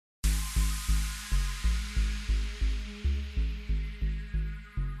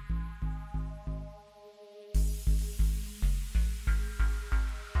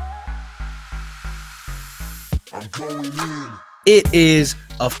I'm going in. It is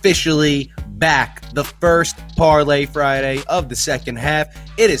officially back. The first Parlay Friday of the second half.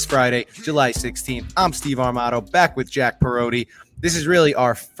 It is Friday, July 16th. I'm Steve Armato, back with Jack Perotti. This is really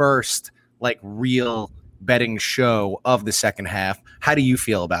our first, real betting show of the second half. How do you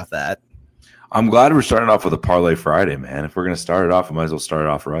feel about that? I'm glad we're starting off with a Parlay Friday, man. If we're going to start it off, we might as well start it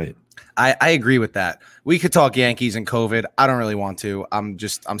off right. I agree with that. We could talk Yankees and COVID. I don't really want to. I'm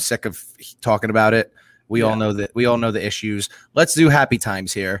sick of talking about it. We all know the issues. Let's do happy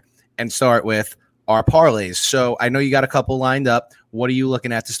times here and start with our parlays. So I know you got a couple lined up. What are you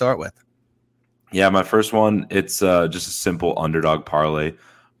looking at to start with? Yeah, my first one, it's just a simple underdog parlay.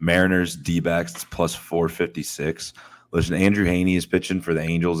 Mariners D-backs, it's plus 456. Listen, Andrew Heaney is pitching for the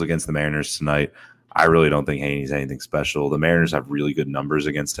Angels against the Mariners tonight. I really don't think Heaney's anything special. The Mariners have really good numbers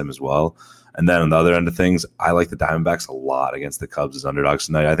against him as well. And then on the other end of things, I like the Diamondbacks a lot against the Cubs as underdogs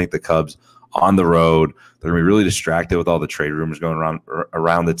tonight. I think the Cubs on the road, they're going to be really distracted with all the trade rumors going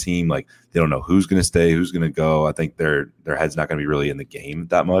around the team. Like, they don't know who's going to stay, who's going to go. I think their head's not going to be really in the game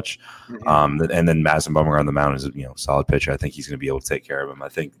that much. Mm-hmm. And then Madison Bumgarner on the mound is a solid pitcher. I think he's going to be able to take care of him. I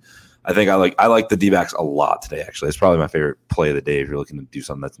think I like the D-backs a lot today, actually. It's probably my favorite play of the day if you're looking to do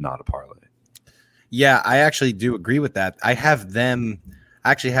something that's not a parlay. Yeah, I actually do agree with that. I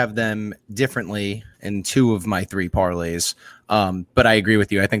actually have them differently in two of my three parlays. But I agree with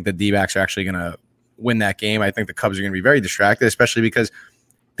you. I think the D-backs are actually going to win that game. I think the Cubs are going to be very distracted, especially because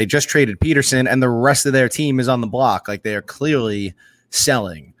they just traded Peterson and the rest of their team is on the block. Like, they are clearly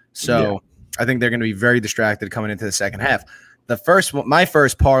selling. So I think they're going to be very distracted coming into the second half. My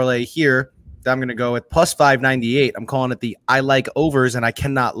first parlay here, I'm going to go with plus 598. I'm calling it the I like overs and I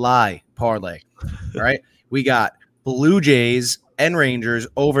cannot lie parlay. All right. We got Blue Jays and Rangers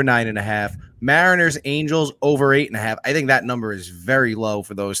over 9.5. Mariners, Angels over 8.5. I think that number is very low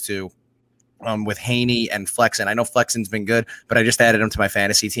for those two with Heaney and Flexen. I know Flexen's been good, but I just added him to my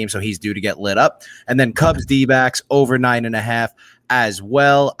fantasy team, so he's due to get lit up. And then Cubs, D-backs over 9.5 as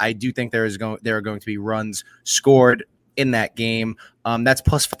well. I do think there are going to be runs scored in that game. That's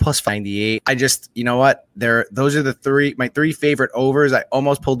plus 98. I just, you know what? Those are my three favorite overs. I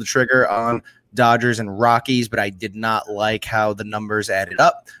almost pulled the trigger on Dodgers and Rockies, but I did not like how the numbers added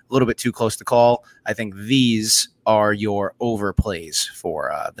up. A little bit too close to call. I think these are your overplays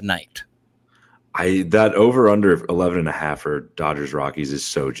for the night. That over under 11.5 for Dodgers Rockies is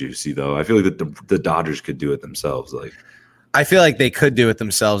so juicy, though. I feel like the Dodgers could do it themselves. I feel like they could do it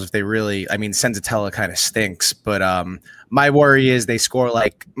themselves if they really. I mean, Senzatella kind of stinks, but my worry is they score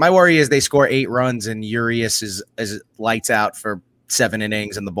 8 runs and Urias is lights out for 7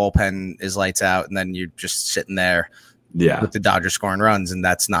 innings and the bullpen is lights out, and then you're just sitting there with the Dodgers scoring runs, and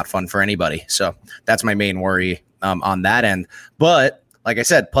that's not fun for anybody. So that's my main worry on that end. But like I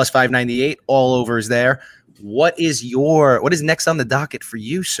said, plus 598, all overs there. What is next on the docket for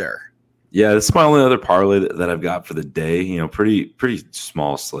you, sir? Yeah, this is my only other parlay that I've got for the day. Pretty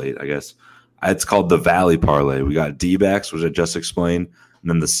small slate, I guess. It's called the Valley Parlay. We got D-backs, which I just explained, and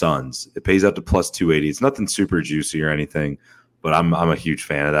then the Suns. It pays out to plus 280. It's nothing super juicy or anything, but I'm a huge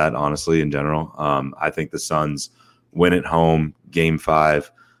fan of that, honestly, in general. I think the Suns win at home, Game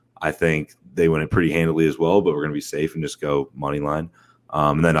 5. I think they win it pretty handily as well, but we're going to be safe and just go money line.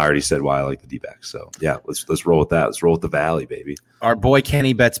 And then I already said why I like the D-backs. So, yeah, let's roll with that. Let's roll with the Valley, baby. Our boy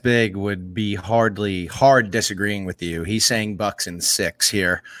Kenny Bets Big would be hard disagreeing with you. He's saying Bucks in 6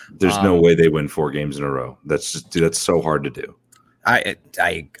 here. There's no way they win 4 games in a row. That's so hard to do.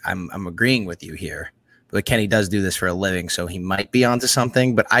 I'm agreeing with you here. But Kenny does do this for a living, so he might be onto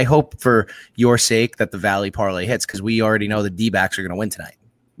something. But I hope for your sake that the Valley Parlay hits, because we already know the D-backs are going to win tonight.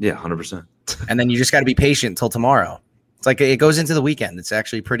 Yeah, 100%. And then you just got to be patient until tomorrow. It's like it goes into the weekend. It's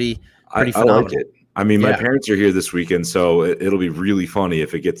actually pretty phenomenal. I like it. I mean, my parents are here this weekend, so it'll be really funny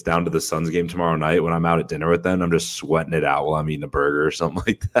if it gets down to the Suns game tomorrow night when I'm out at dinner with them. I'm just sweating it out while I'm eating a burger or something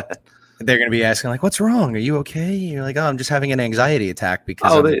like that. They're going to be asking, like, what's wrong? Are you okay? You're like, oh, I'm just having an anxiety attack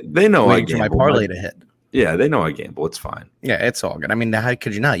because they know I gamble. For my parlay to hit. Yeah, they know I gamble. It's fine. Yeah, it's all good. I mean, how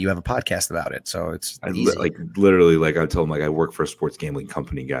could you not? You have a podcast about it, so it's easy. Literally, I tell them, I work for a sports gambling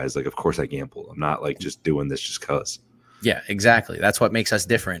company, guys. Of course I gamble. I'm not just doing this just because. Yeah, exactly. That's what makes us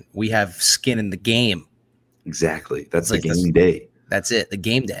different. We have skin in the game. Exactly. That's the game day. That's it, the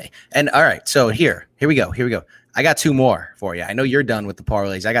game day. And all right, so here we go. I got 2 more for you. I know you're done with the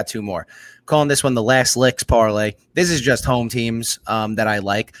parlays. I got 2 more. Calling this one the Last Licks parlay. This is just home teams that I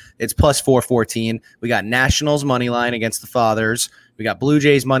like. It's plus 414. We got Nationals money line against the Fathers. We got Blue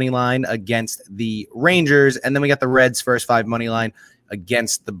Jays money line against the Rangers, and then we got the Reds first 5 money line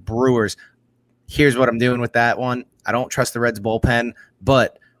against the Brewers. Here's what I'm doing with that one. I don't trust the Reds bullpen,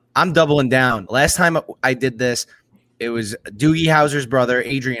 but I'm doubling down. Last time I did this, it was Doogie Howser's brother,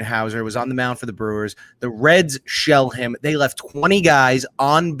 Adrian Hauser, was on the mound for the Brewers. The Reds shell him. They left 20 guys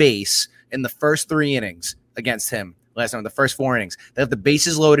on base in the first 3 innings against him. Last time, the first 4 innings. They have the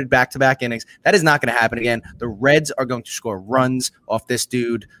bases loaded back-to-back innings. That is not going to happen again. The Reds are going to score runs off this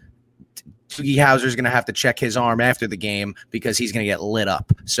dude. Doogie Howser is going to have to check his arm after the game because he's going to get lit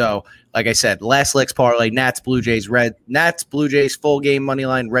up. So, like I said, last licks parlay, Nats, Blue Jays, Blue Jays, full game money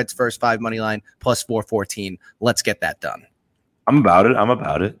line, Reds first 5 money line, plus 414. Let's get that done. I'm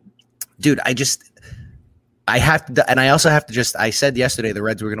about it. Dude, I have to, and I also have to I said yesterday the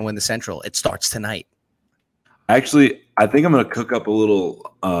Reds were going to win the Central. It starts tonight. Actually, I think I'm going to cook up a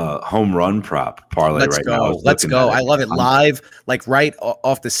little home run prop parlay now. Let's go. I love it. Live, like right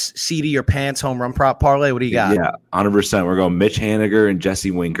off the seat of your pants, home run prop parlay. What do you got? Yeah, 100%. We're going Mitch Haniger and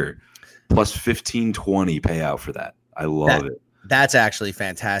Jesse Winker. Plus 1520 payout for that. I love it. That's actually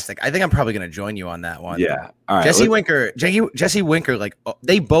fantastic. I think I'm probably going to join you on that one. Yeah. All right. Jesse Winker, like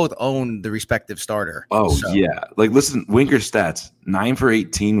they both own the respective starter. Oh, so. Yeah. Like, listen, Winker's stats, 9 for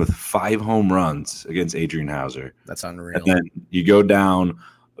 18 with 5 home runs against Adrian Hauser. That's unreal. And then you go down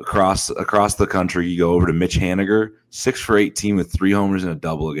across the country, you go over to Mitch Haniger, 6 for 18 with 3 homers and a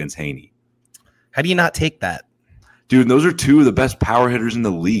double against Haney. How do you not take that? Dude, those are 2 of the best power hitters in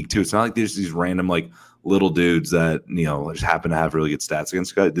the league, too. It's not like there's these random, like, little dudes that, you know, just happen to have really good stats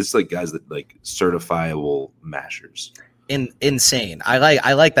against guys. This is like guys that like certifiable mashers. Insane. I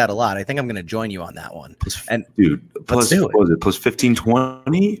like that a lot. I think I'm going to join you on that one. And dude, plus what was it? Plus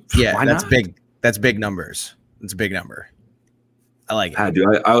 1520? Yeah, why that's not? Big. That's big numbers. It's a big number. I like it.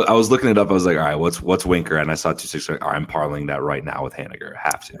 Dude, I was looking it up. I was like, all right, what's Winker? And I saw 2-6. Like, all right, I'm parlaying that right now with Haniger. I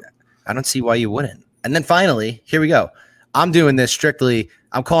have to. I don't see why you wouldn't. And then finally, here we go. I'm doing this strictly.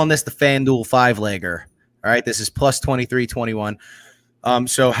 I'm calling this the FanDuel 5-legger. All right, this is plus 23-21.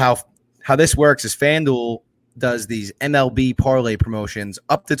 So how this works is FanDuel does these MLB parlay promotions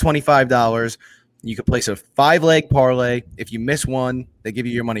up to $25. You can place a 5-leg parlay. If you miss one, they give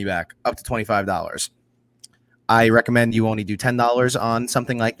you your money back up to $25. I recommend you only do $10 on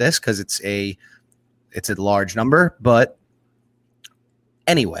something like this because it's a large number. But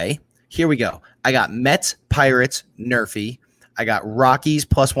anyway, here we go. I got Mets, Pirates, Nerfy. I got Rockies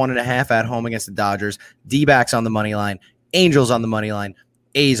plus 1.5 at home against the Dodgers. D-backs on the money line. Angels on the money line.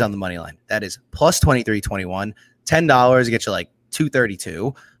 A's on the money line. That is plus 23-21. $10 gets you like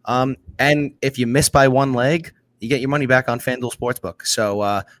 $232. And if you miss by 1 leg, you get your money back on FanDuel Sportsbook. So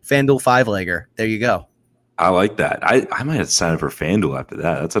FanDuel 5-legger. There you go. I like that. I might have to sign up for FanDuel after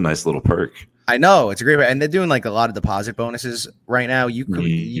that. That's a nice little perk. I know it's a great, and they're doing like a lot of deposit bonuses right now.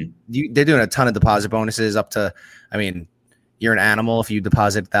 They're doing a ton of deposit bonuses up to, I mean, you're an animal if you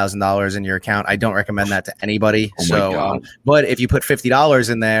deposit $1,000 in your account. I don't recommend that to anybody. But if you put $50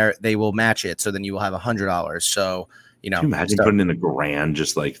 in there, they will match it. So then you will have $100. So, you know, can you imagine putting in $1,000,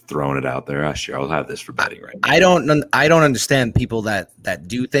 just like throwing it out there. Sure, I'll have this for betting right now. I don't understand people that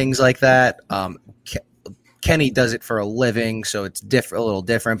do things like that. Kenny does it for a living, so it's a little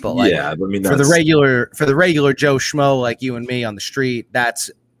different. But like, yeah, I mean, for the regular Joe Schmo like you and me on the street, that's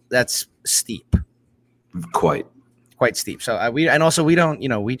steep. Quite steep. So we don't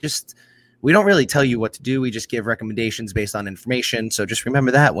really tell you what to do. We just give recommendations based on information. So just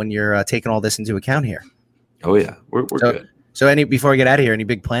remember that when you're taking all this into account here. Oh yeah, we're good. So before I get out of here, any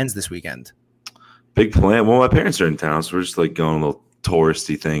big plans this weekend? Big plan. Well, my parents are in town, so we're just like going little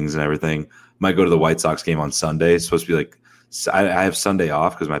touristy things and everything. Might go to the White Sox game on Sunday. It's supposed to be like I have Sunday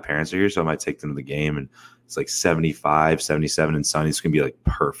off because my parents are here, so I might take them to the game. And it's like 75, 77 and sunny. It's gonna be like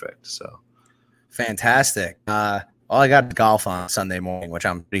perfect. So fantastic. All I got is golf on Sunday morning, which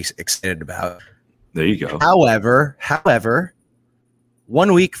I'm pretty excited about. There you go. However,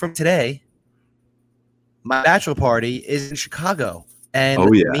 1 week from today, my bachelor party is in Chicago, and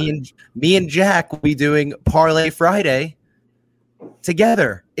me and Jack will be doing Parlay Friday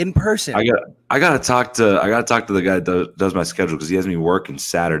together in person. I gotta talk to the guy that does my schedule because he has me working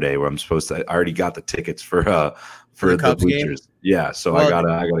Saturday where I'm supposed to. I already got the tickets for the bleachers. Game? Yeah, so I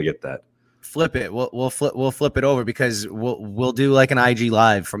gotta get that. Flip it. We'll flip it over because we'll do like an IG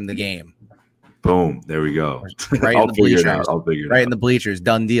live from the game. Boom. There we go. Right in the bleachers. I'll figure it out. In the bleachers.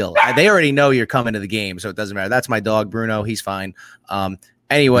 Done deal. They already know you're coming to the game, so it doesn't matter. That's my dog, Bruno. He's fine.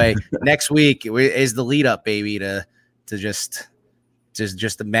 Anyway, next week is the lead up, baby, to just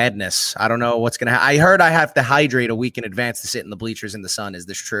the madness. I don't know what's going to happen. I heard I have to hydrate a week in advance to sit in the bleachers in the sun. Is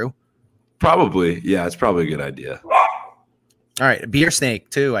this true? Probably. Yeah, it's probably a good idea. All right, Beer Snake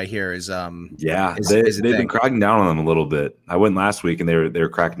too. I hear is they've been cracking down on them a little bit. I went last week and they were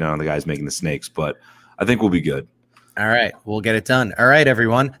cracking down on the guys making the snakes, but I think we'll be good. All right, we'll get it done. All right,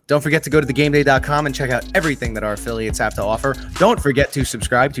 everyone. Don't forget to go to thegameday.com and check out everything that our affiliates have to offer. Don't forget to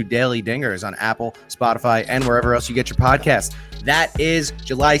subscribe to Daily Dingers on Apple, Spotify, and wherever else you get your podcasts. That is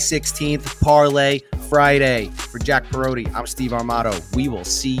July 16th, Parlay Friday. For Jack Perotti, I'm Steve Armato. We will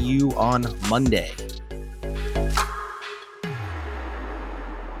see you on Monday.